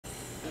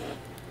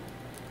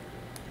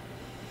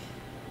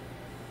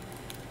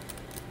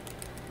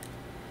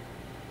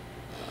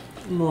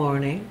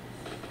Morning.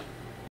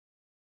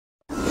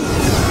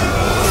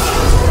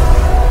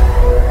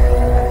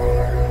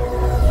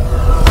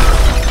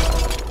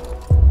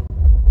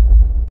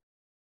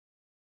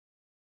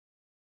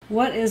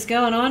 What is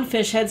going on,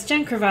 fish heads?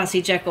 Jen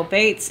Kravasi, Jekyll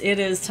Baits. It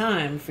is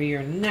time for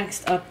your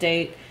next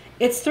update.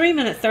 It's 3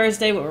 Minute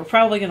Thursday, but we're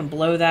probably going to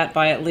blow that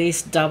by at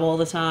least double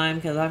the time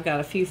because I've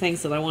got a few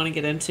things that I want to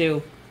get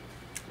into.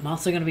 I'm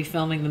also going to be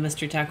filming the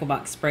Mystery Tackle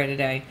Box spray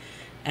today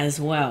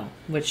as well,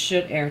 which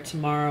should air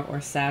tomorrow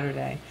or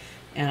Saturday.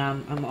 And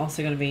I'm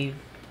also going to be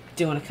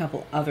doing a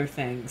couple other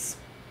things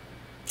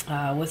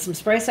with some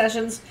spray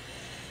sessions.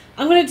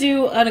 I'm going to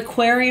do an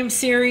aquarium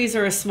series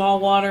or a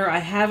small water. I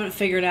haven't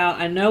figured out.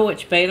 I know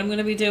which bait I'm going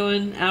to be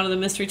doing out of the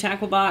Mystery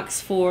Tackle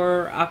Box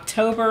for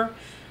October.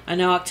 I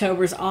know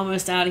October's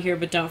almost out of here,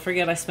 but don't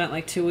forget I spent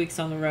like 2 weeks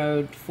on the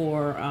road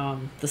for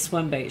the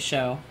swim bait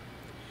show.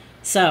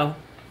 So,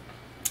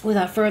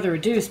 without further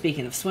ado,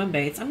 speaking of swim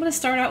baits, I'm going to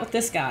start out with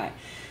this guy.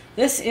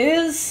 This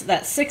is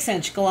that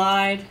 6-inch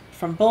glide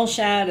from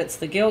Bullshad. It's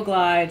the Gill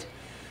Glide.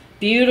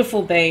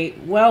 Beautiful bait,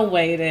 well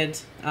weighted.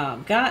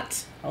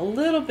 Got a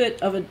little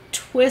bit of a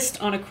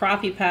twist on a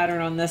crappie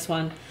pattern on this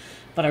one,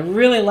 but I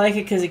really like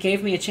it because it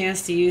gave me a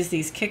chance to use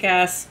these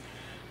kick-ass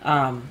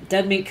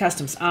Dead Meat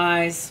Customs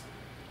eyes.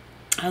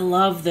 I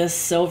love this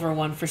silver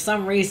one. For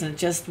some reason,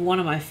 just one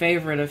of my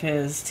favorite of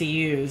his to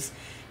use,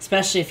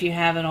 especially if you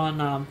have it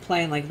on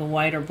plain like the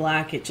white or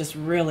black. It just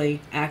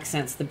really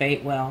accents the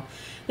bait well.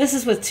 This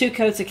is with 2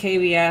 coats of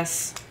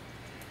KBS.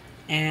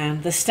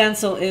 And the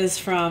stencil is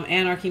from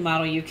Anarchy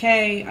Model UK.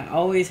 I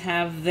always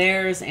have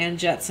theirs and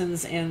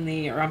Jetson's in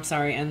the, or I'm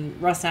sorry,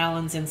 and Russ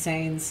Allen's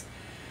Insane's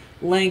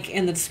link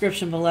in the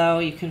description below.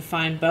 You can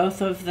find both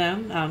of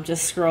them.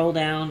 Just scroll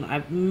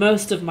down.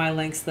 Most of my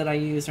links that I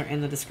use are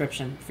in the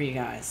description for you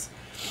guys.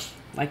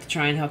 I like to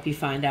try and help you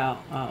find out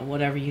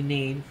whatever you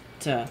need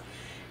to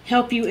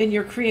help you in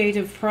your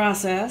creative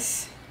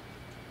process.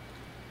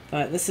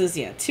 But this is,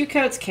 yeah, 2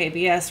 coats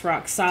KBS,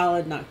 rock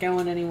solid, not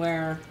going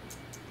anywhere.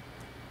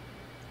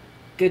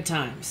 Good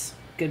times.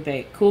 Good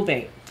bait. Cool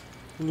bait.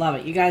 Love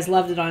it. You guys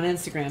loved it on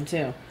Instagram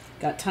too.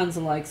 Got tons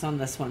of likes on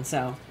this one.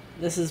 So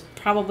this is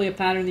probably a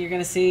pattern that you're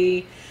going to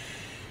see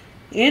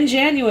in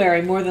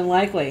January, more than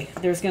likely.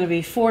 There's going to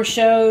be 4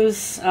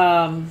 shows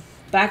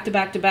back to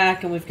back to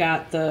back. And we've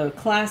got the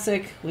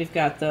Classic. We've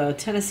got the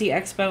Tennessee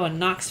Expo in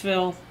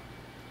Knoxville.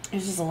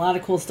 There's just a lot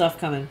of cool stuff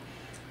coming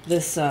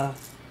this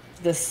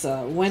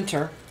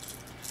winter.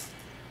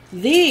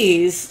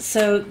 These,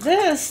 so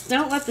this,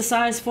 don't let the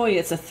size fool you.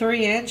 It's a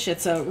 3-inch.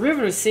 It's a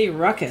River to Sea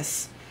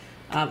Ruckus.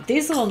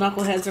 These little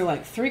knuckleheads are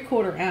like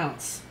 3/4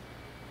 ounce.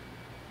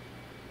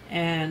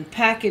 And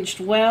packaged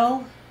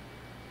well.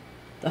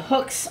 The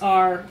hooks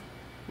are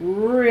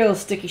real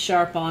sticky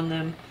sharp on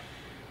them.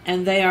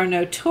 And they are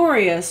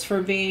notorious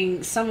for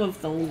being some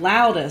of the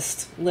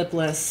loudest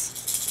lipless.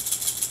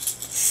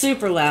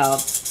 Super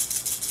loud.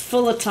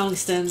 Full of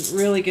tungsten,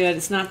 really good.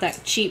 It's not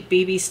that cheap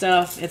BB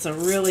stuff. It's a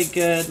really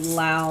good,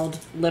 loud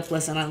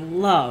lipless, and I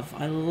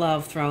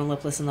love throwing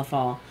lipless in the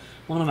fall.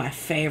 One of my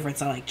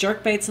favorites. I like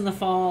jerk baits in the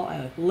fall.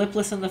 I like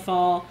lipless in the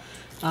fall.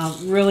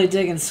 Really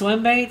digging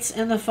swim baits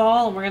in the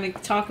fall, and we're going to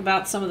talk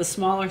about some of the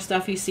smaller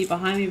stuff you see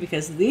behind me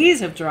because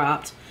these have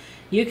dropped.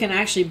 You can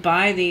actually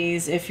buy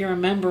these if you're a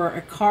member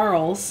at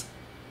Carl's.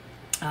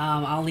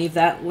 I'll leave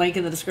that link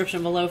in the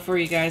description below for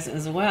you guys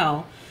as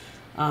well.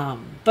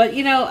 But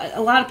you know,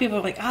 a lot of people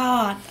are like,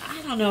 I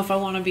don't know if I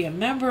want to be a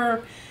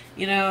member,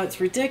 you know, it's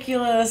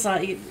ridiculous,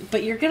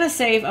 but you're gonna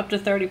save up to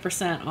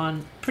 30%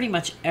 on pretty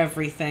much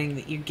everything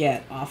that you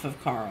get off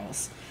of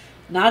Carl's.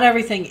 Not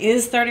everything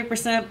is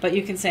 30%, but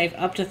you can save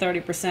up to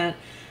 30%.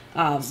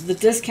 The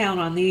discount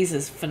on these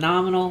is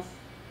phenomenal.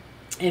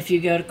 If you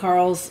go to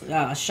Carl's,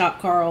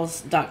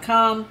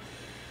 shopcarls.com,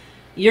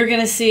 you're going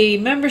to see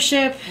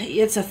membership.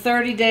 It's a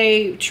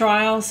 30-day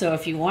trial, so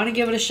if you want to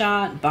give it a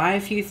shot, buy a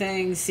few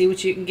things, see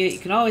what you can get. You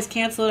can always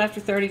cancel it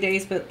after 30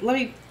 days, but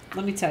let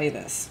me tell you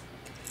this.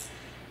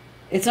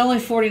 It's only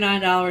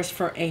 $49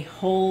 for a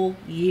whole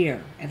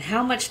year. And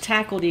how much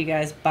tackle do you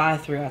guys buy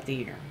throughout the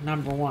year?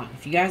 Number one,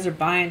 if you guys are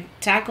buying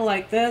tackle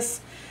like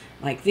this,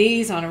 like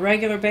these on a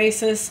regular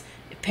basis,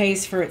 it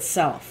pays for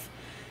itself.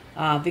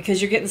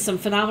 Because you're getting some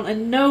phenomenal,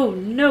 and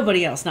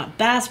nobody else, not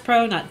Bass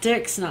Pro, not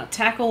Dick's, not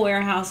Tackle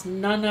Warehouse,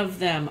 none of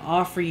them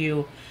offer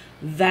you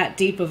that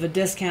deep of a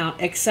discount,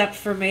 except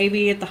for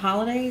maybe at the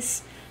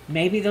holidays.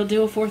 Maybe they'll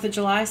do a 4th of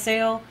July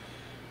sale.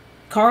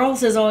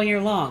 Carl's is all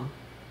year long.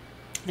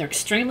 They're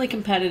extremely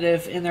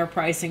competitive in their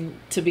pricing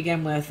to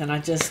begin with, and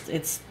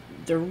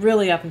they're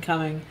really up and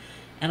coming,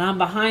 and I'm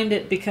behind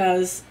it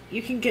because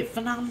you can get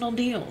phenomenal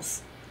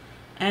deals.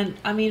 And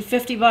I mean,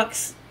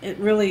 $50,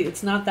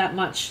 it's not that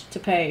much to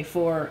pay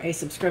for a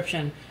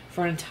subscription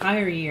for an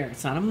entire year.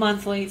 It's not a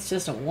monthly, it's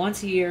just a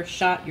once a year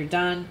shot, you're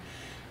done,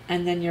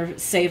 and then you're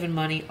saving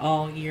money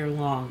all year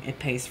long. It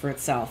pays for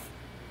itself.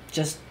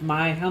 Just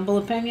my humble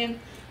opinion,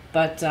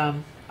 but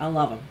I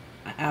love them.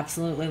 I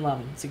absolutely love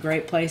them. It's a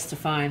great place to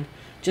find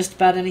just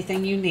about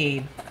anything you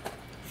need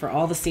for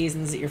all the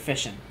seasons that you're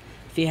fishing.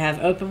 If you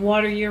have open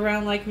water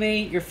year-round like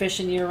me, you're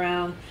fishing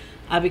year-round,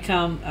 I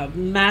become a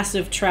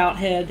massive trout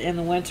head in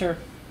the winter.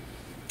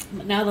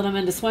 But now that I'm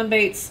into swim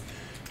baits,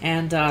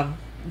 and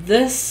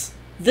this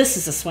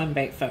is a swim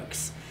bait,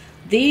 folks.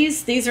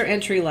 These are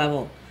entry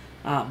level,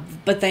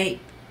 but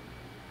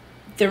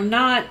they're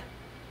not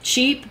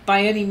cheap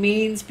by any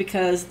means,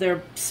 because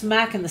they're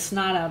smacking the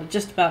snot out of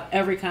just about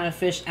every kind of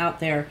fish out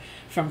there,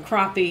 from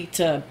crappie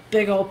to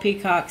big old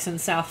peacocks in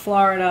South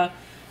Florida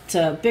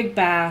to big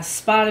bass,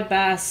 spotted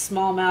bass,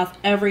 smallmouth.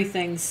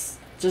 Everything's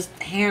just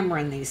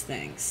hammering these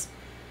things.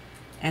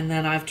 And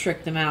then I've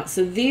tricked them out.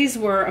 So these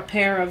were a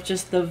pair of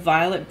just the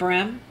violet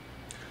brim,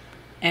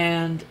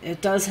 and it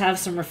does have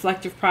some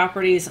reflective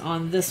properties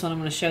on this one. I'm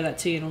going to show that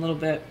to you in a little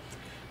bit.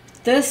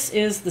 This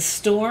is the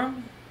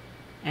Storm,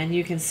 and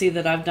you can see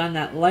that I've done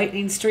that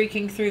lightning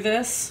streaking through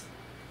this,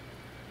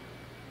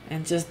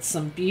 and just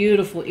some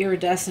beautiful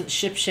iridescent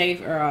ship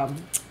shape or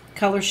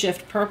color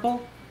shift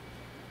purple,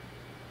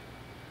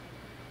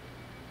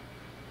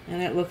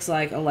 and it looks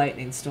like a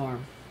lightning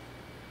storm.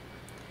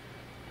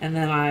 And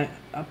then I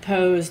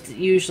opposed,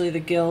 usually the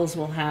gills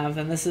will have,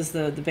 and this is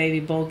the baby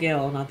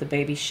bullgill, not the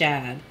baby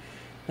shad.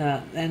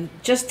 And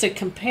just to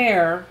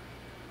compare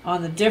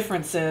on the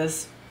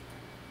differences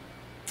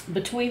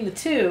between the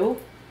two,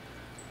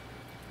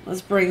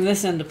 let's bring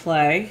this into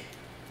play.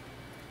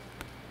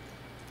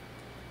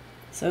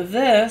 So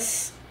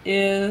this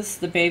is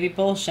the baby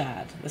bull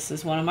shad. This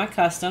is one of my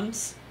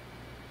customs,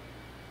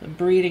 the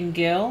breeding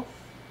gill.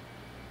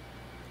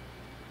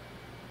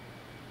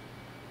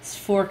 It's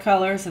 4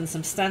 colors and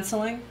some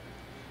stenciling.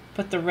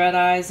 Put the red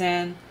eyes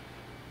in.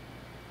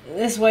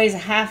 This weighs a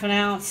 ½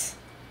 ounce.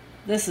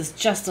 This is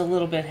just a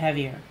little bit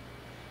heavier.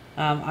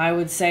 I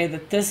would say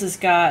that this has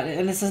got,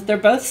 and they're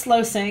both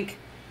slow sink.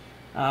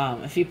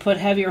 If you put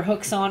heavier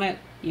hooks on it,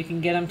 you can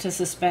get them to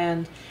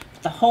suspend.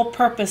 But the whole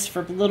purpose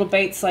for little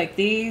baits like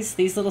these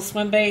little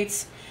swim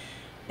baits,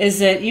 is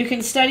that you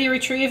can steady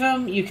retrieve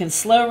them, you can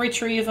slow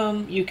retrieve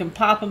them, you can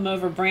pop them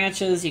over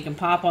branches, you can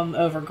pop them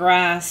over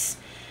grass.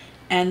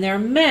 And they're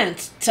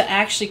meant to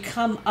actually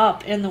come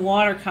up in the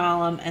water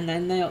column, and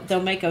then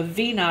they'll make a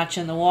V-notch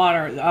in the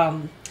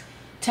water.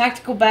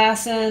 Tactical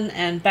Bassin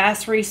and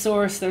Bass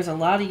Resource, there's a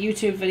lot of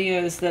YouTube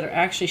videos that are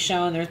actually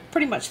showing there's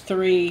pretty much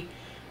 3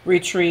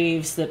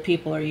 retrieves that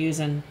people are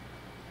using.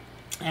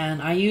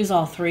 And I use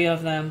all 3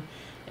 of them.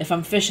 If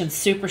I'm fishing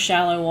super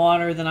shallow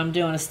water, then I'm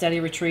doing a steady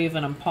retrieve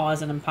and I'm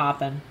pausing and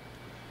popping.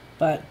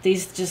 But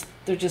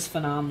they're just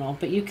phenomenal.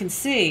 But you can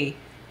see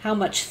how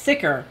much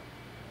thicker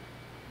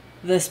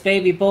this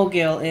baby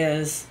bullgill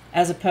is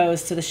as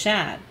opposed to the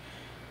shad.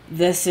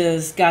 This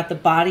has got the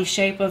body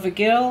shape of a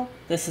gill.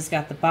 This has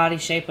got the body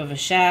shape of a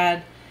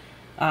shad.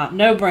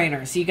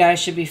 No-brainers. You guys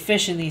should be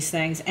fishing these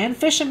things, and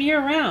fish them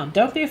year-round.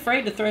 Don't be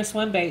afraid to throw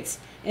swim baits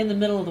in the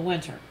middle of the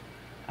winter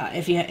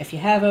if you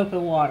have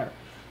open water.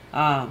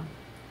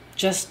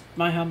 Just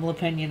my humble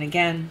opinion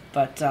again,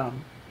 but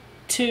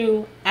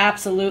 2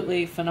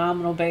 absolutely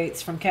phenomenal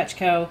baits from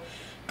JBCo,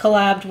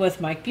 collabed with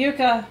Mike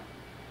Buca.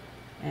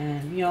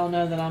 And you all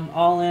know that I'm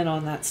all in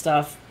on that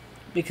stuff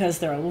because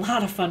they're a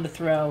lot of fun to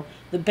throw.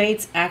 The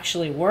baits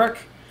actually work,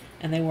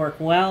 and they work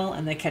well,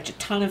 and they catch a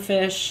ton of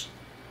fish.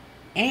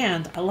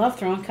 And I love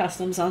throwing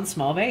customs on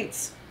small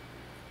baits.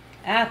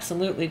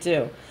 Absolutely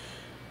do.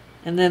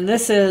 And then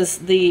this is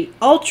the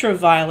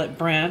ultraviolet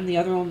brim. The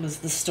other one was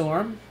the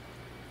Storm.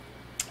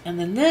 And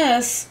then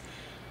this,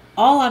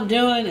 all I'm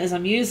doing is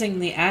I'm using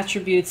the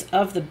attributes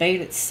of the bait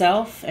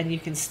itself, and you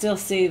can still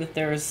see that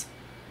there's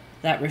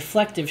that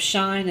reflective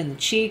shine in the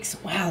cheeks.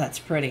 Wow, that's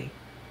pretty.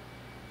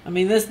 I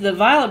mean, the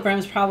violet brim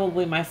is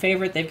probably my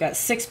favorite. They've got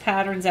 6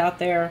 patterns out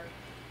there.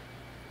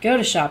 Go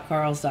to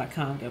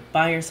shopcarls.com. Go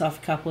buy yourself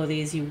a couple of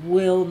these. You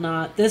will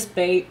not, this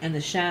bait and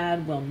the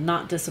shad will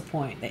not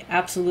disappoint. They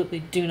absolutely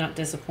do not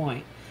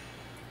disappoint.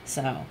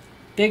 So,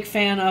 big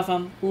fan of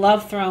them.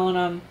 Love throwing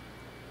them.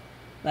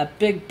 That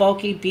big,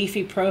 bulky,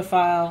 beefy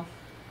profile.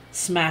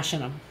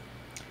 Smashing them.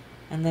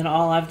 And then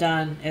all I've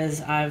done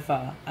is I've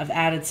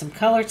added some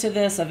color to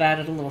this. I've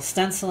added a little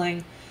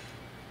stenciling.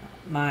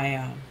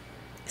 My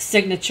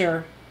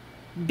signature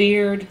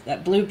beard,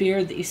 that blue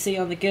beard that you see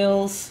on the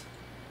gills.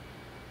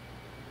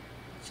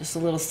 Just a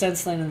little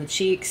stenciling in the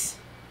cheeks.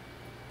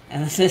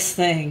 And this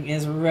thing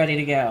is ready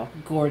to go.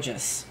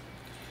 Gorgeous.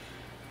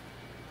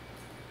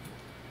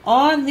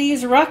 On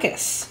these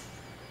ruckus.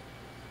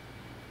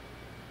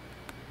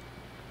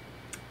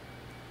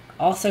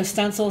 Also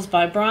stencils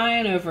by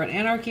Brian over at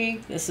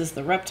Anarchy. This is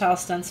the reptile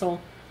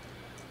stencil.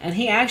 And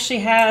he actually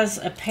has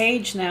a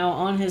page now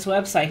on his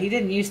website. He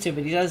didn't used to,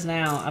 but he does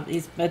now.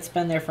 It's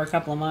been there for a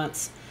couple of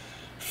months.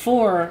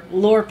 For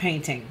lure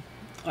painting.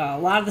 A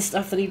lot of the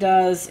stuff that he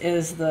does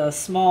is the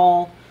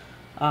small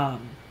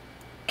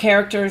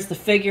characters, the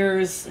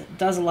figures.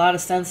 Does a lot of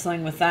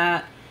stenciling with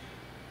that.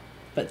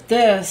 But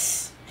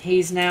this,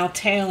 he's now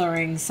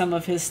tailoring some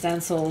of his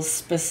stencils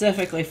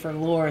specifically for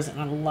lures,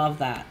 and I love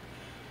that.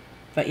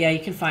 But yeah, you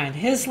can find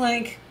his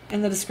link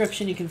in the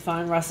description. You can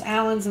find Russ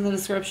Allen's in the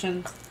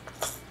description.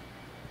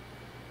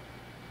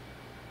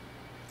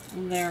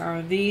 And there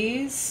are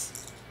these.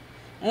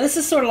 And this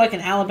is sort of like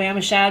an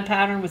Alabama shad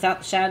pattern without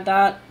the shad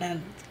dot,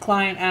 and the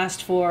client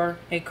asked for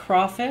a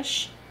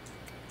crawfish,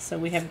 so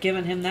we have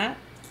given him that.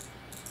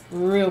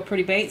 Real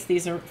pretty baits.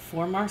 These are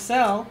for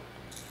Marcel.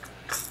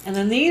 And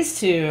then these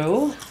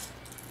two,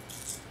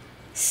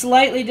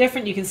 slightly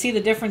different. You can see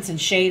the difference in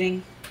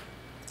shading.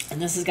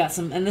 And this has got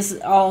some, and this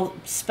is all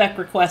spec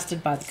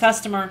requested by the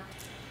customer.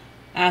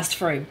 Asked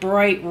for a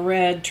bright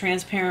red,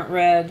 transparent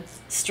red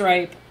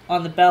stripe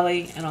on the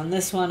belly, and on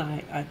this one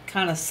I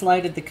kind of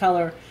slighted the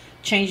color,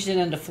 changed it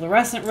into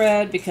fluorescent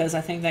red because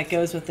I think that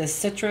goes with this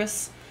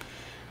citrus.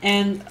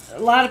 And a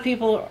lot of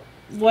people,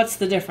 what's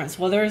the difference?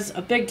 Well, there's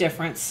a big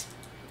difference.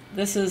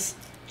 This is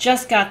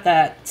just got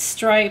that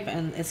stripe,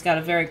 and it's got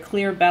a very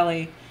clear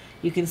belly.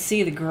 You can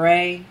see the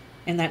gray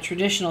in that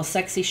traditional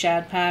sexy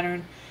shad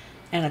pattern,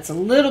 and it's a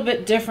little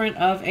bit different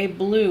of a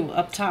blue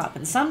up top.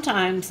 And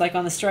sometimes, like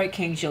on the Strike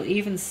Kings, you'll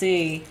even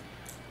see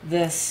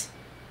this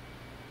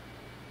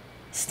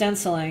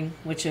stenciling,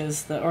 which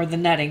is the, or the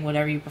netting,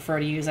 whatever you prefer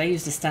to use. I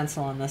used a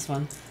stencil on this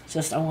one,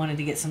 just I wanted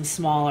to get some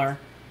smaller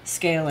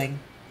scaling.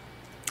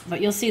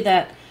 But you'll see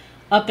that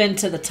up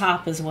into the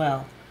top as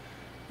well.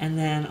 And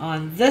then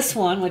on this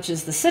one, which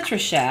is the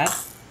citrus shad,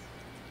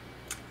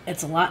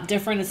 it's a lot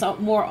different. It's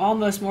more,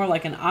 almost more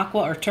like an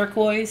aqua or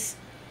turquoise.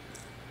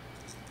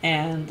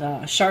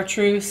 And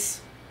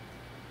chartreuse.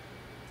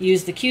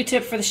 Used the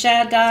Q-tip for the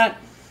shad dot,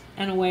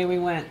 and away we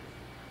went.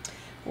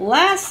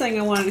 Last thing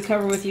I wanted to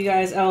cover with you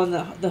guys, oh, and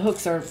the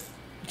hooks are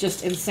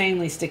just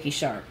insanely sticky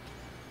sharp.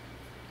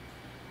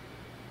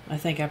 I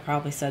think I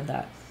probably said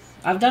that.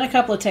 I've done a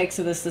couple of takes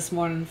of this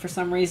morning. For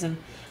some reason,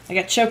 I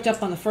got choked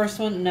up on the first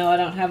one. No, I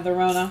don't have the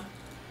Rona.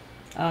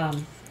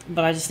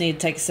 But I just need to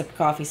take a sip of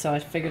coffee, so I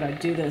figured I'd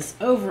do this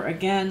over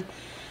again.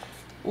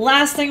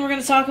 Last thing we're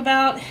going to talk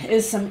about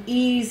is some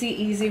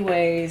easy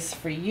ways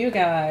for you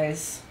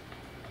guys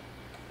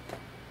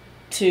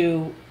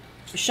to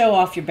show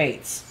off your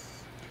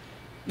baits.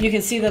 You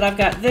can see that I've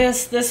got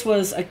this. This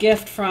was a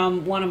gift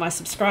from one of my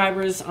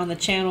subscribers on the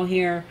channel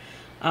here.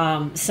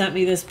 Sent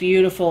me this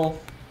beautiful,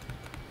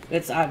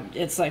 it's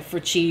like for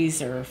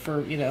cheese or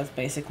for, you know, it's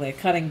basically a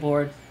cutting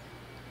board.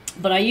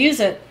 But I use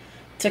it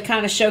to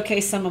kind of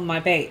showcase some of my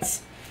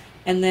baits.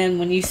 And then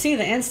when you see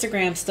the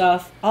Instagram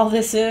stuff, all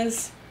this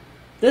is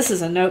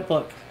a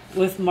notebook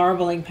with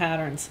marbling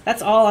patterns.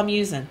 That's all I'm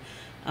using.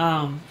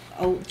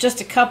 Just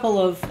a couple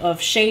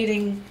of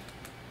shading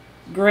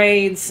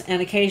grades,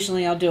 and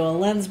occasionally I'll do a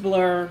lens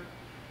blur,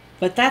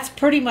 but that's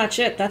pretty much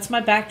it. That's my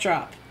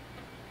backdrop.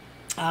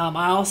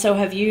 I also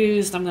have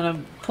used, I'm going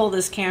to pull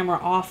this camera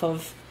off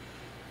of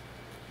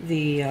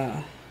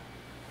the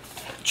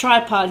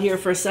tripod here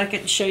for a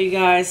second and show you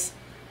guys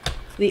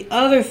the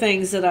other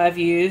things that I've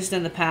used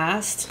in the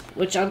past,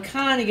 which I'm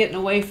kind of getting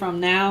away from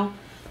now,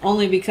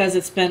 only because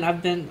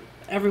I've been,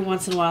 every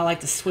once in a while I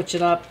like to switch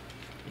it up.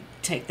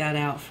 Take that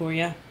out for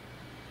you.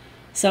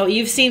 So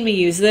you've seen me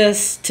use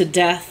this to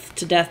death.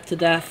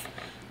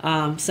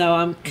 So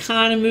I'm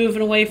kind of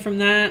moving away from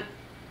that.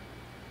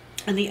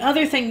 And the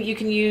other thing you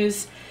can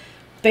use,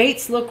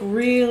 baits look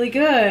really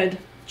good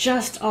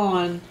just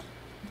on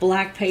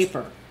black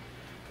paper.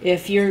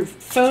 If you're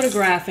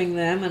photographing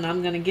them, and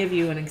I'm going to give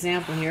you an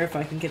example here if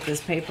I can get this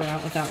paper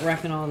out without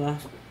wrecking all the,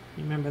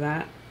 you remember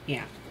that?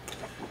 Yeah.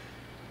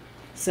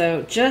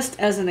 So just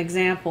as an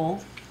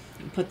example,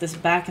 put this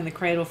back in the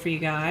cradle for you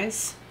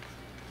guys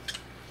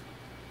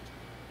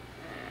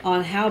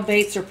on how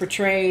baits are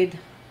portrayed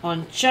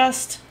on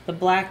just the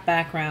black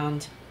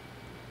background.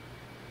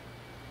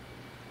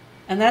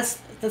 And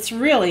that's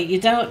really, you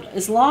don't,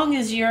 as long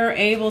as you're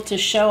able to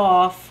show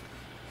off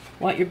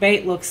what your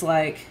bait looks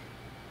like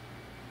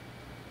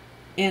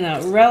in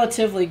a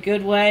relatively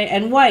good way.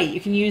 And white,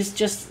 you can use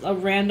just a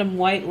random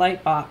white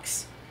light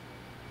box.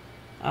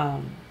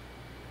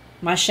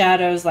 My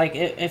shadows, like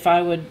if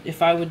I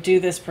would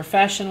do this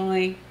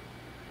professionally,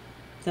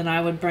 then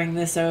I would bring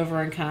this over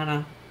and kind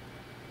of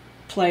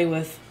play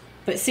with,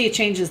 but see, it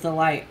changes the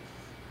light.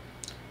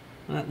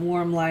 That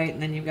warm light,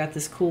 and then you've got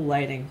this cool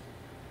lighting.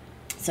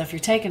 So if you're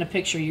taking a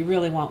picture, you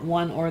really want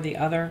one or the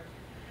other.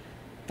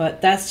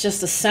 But that's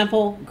just a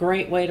simple,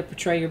 great way to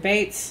portray your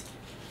baits.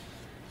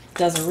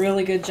 Does a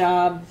really good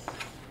job.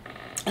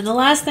 And the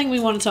last thing we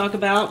want to talk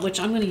about, which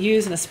I'm going to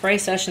use in a spray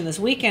session this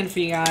weekend for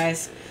you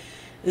guys,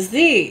 is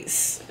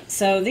these.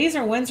 So these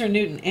are Winsor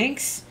Newton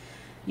inks.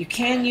 You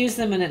can use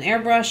them in an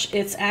airbrush.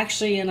 It's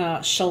actually in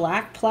a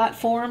shellac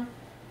platform,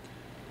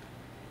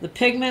 the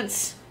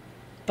pigments,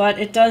 but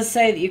it does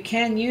say that you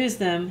can use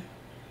them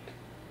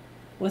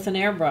with an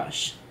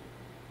airbrush.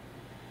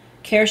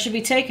 Care should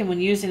be taken when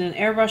using an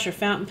airbrush or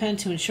fountain pen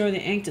to ensure the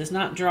ink does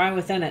not dry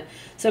within it.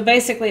 So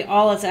basically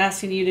all it's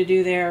asking you to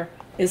do there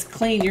is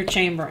clean your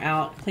chamber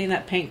out, clean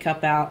that paint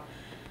cup out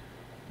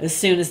as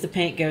soon as the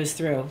paint goes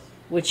through,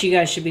 which you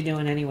guys should be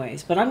doing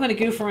anyways. But I'm going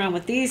to goof around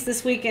with these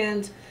this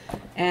weekend,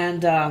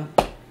 and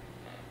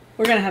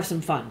we're going to have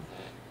some fun.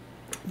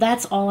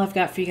 That's all I've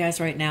got for you guys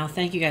right now.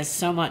 Thank you guys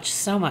so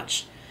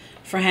much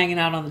for hanging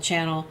out on the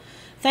channel.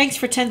 Thanks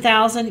for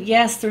 10,000.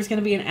 Yes, there's going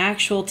to be an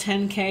actual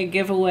 10K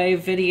giveaway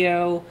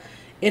video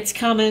It's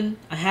coming.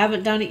 I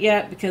haven't done it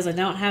yet because I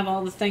don't have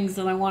all the things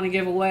that I want to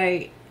give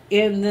away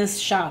in this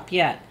shop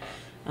yet.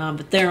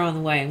 But they're on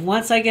the way. And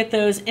once I get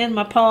those in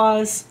my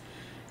paws,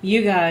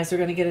 you guys are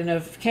going to get a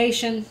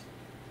notification.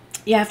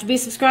 You have to be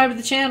subscribed to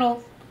the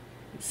channel.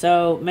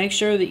 So make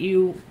sure that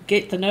you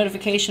get the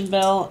notification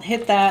bell,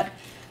 hit that,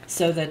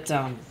 so that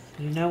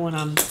you know when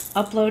I'm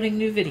uploading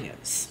new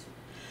videos.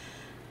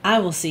 I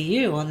will see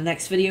you on the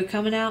next video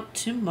coming out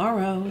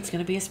tomorrow. It's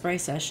going to be a spray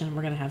session.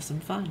 We're going to have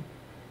some fun.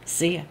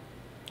 See ya.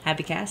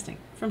 Happy casting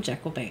from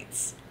Jekyll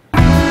Bates.